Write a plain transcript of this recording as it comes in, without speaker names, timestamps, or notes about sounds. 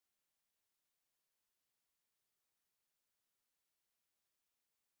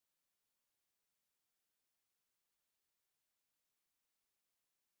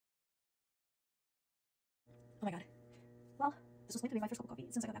Oh my god. Well, this was meant to be my first cup of coffee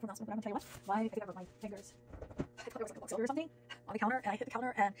since I got that from last week, but I'm gonna tell you what. Why I think I broke my fingers. I thought there was like a box or something on the counter, and I hit the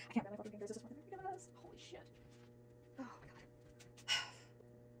counter, and I can't grab my fucking fingers. This is one of the fingers. Holy shit. Oh my god.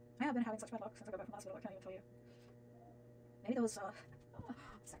 I have been having such bad luck since I got back from the hospital, I can't even tell you. Maybe those,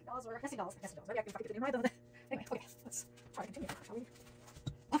 second dolls or nesting dolls. Maybe I can fucking continue right though. Anyway, okay, let's try to continue, shall we?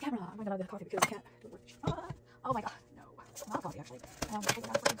 Off camera, I'm gonna get coffee because I can't do it. Oh my god, no. Not coffee, actually. I'm gonna take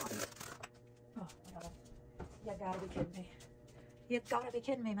out fucking coffee. Oh my god. You gotta be kidding me. You gotta be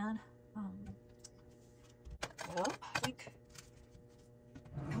kidding me, man. Well, I think.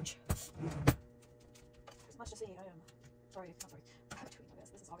 Ouch. There's much to see. I am sorry. Not sorry. I'm doing my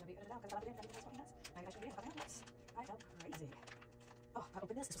best. This is all gonna be edited out because I got it in. I got it in. I am crazy. Oh, I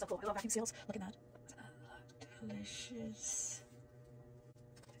opened this. This was so cool. I love vacuum seals. Look at that. Delicious.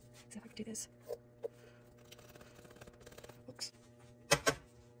 Let's see if I can do this. Oops.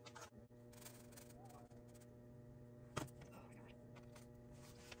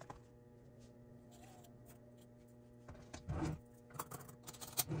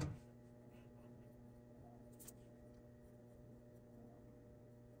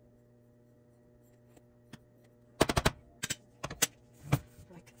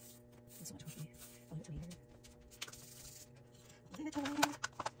 So much coffee. I'll leave it to the end. Leave it to the end.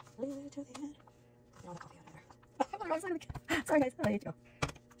 Leave it to the end. I don't want the coffee out either. Sorry guys, I hate to go.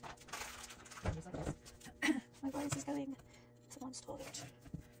 Just like this. My voice is going. Someone stole it.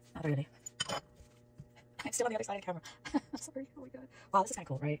 Not really. I'm still on the other side of the camera. I'm sorry. Oh my god. Wow, this is kind of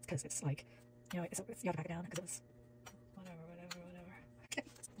cool, right? Because it's like, you know, you have to back it down because it was whatever. Okay.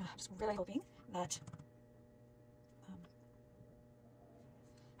 I'm just really hoping that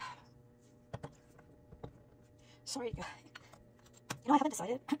sorry, you know, I haven't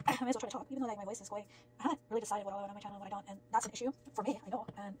decided. I may as well try to talk, even though like my voice is going. I haven't really decided what I want on my channel and what I don't, and that's an issue for me. I know.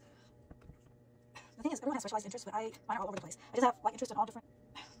 And the thing is, everyone has specialized interests, but mine are all over the place. I just have like interest in all different.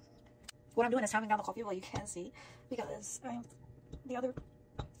 What I'm doing is tapping down the coffee, well, you can see, because I'm the other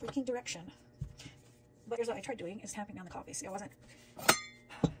freaking direction. But here's what I tried doing: is tapping down the coffee. See, I wasn't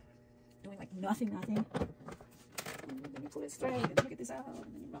doing like nothing. Let me pull it straight. Let me get this out.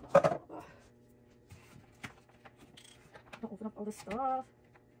 Don't open up all this stuff.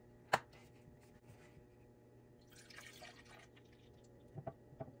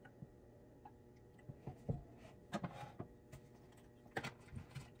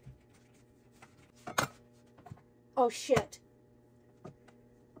 Oh shit. Oh,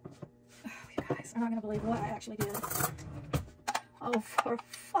 you guys are not gonna believe what I actually did. Oh, for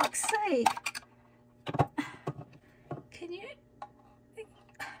fuck's sake. Can you?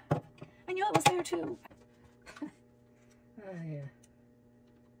 I knew it was there too. Yeah.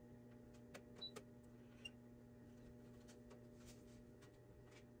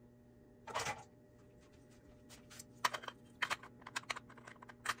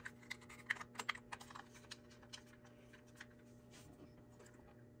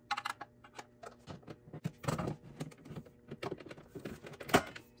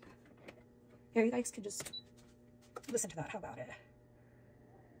 Here, you guys can just listen to that. How about it?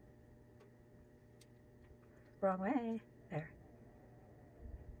 Wrong way. There.